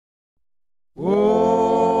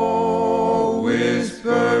Oh,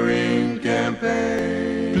 whispering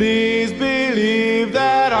campaign. Please believe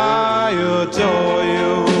that I adore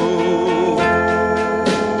you.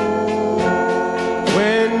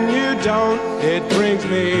 When you don't, it brings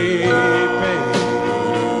me pain.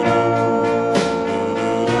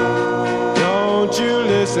 Don't you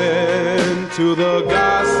listen to the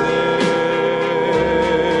gossip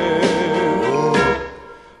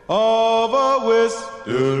of a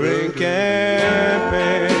whispering campaign.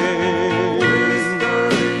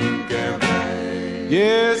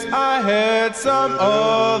 Yes, I had some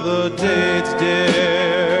other dates,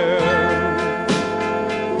 dear,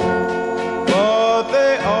 but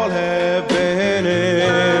they all have been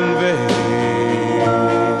in vain.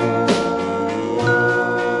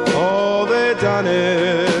 All they done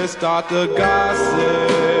is start the gossip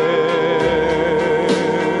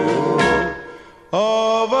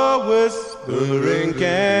of a whispering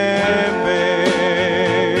campaign.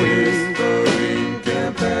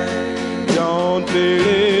 Don't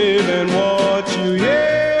believe in what you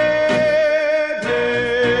hear,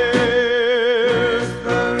 dear.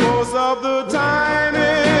 Most of the time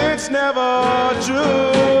it's never true.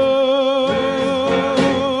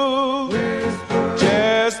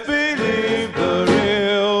 Just believe the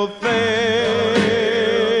real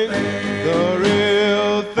thing, the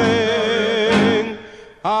real thing.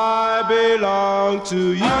 I belong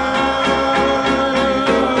to you.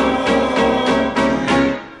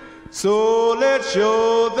 So let's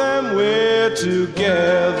show them we're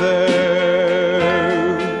together,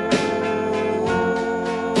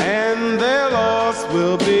 and their loss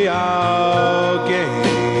will be our gain.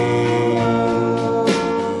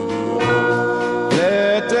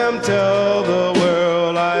 Let them tell the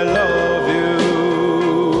world I love you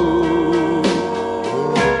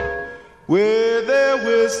with their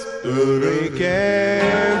whispering campaign.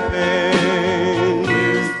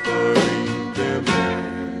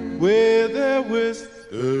 With a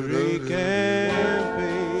whispering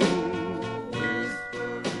campaign.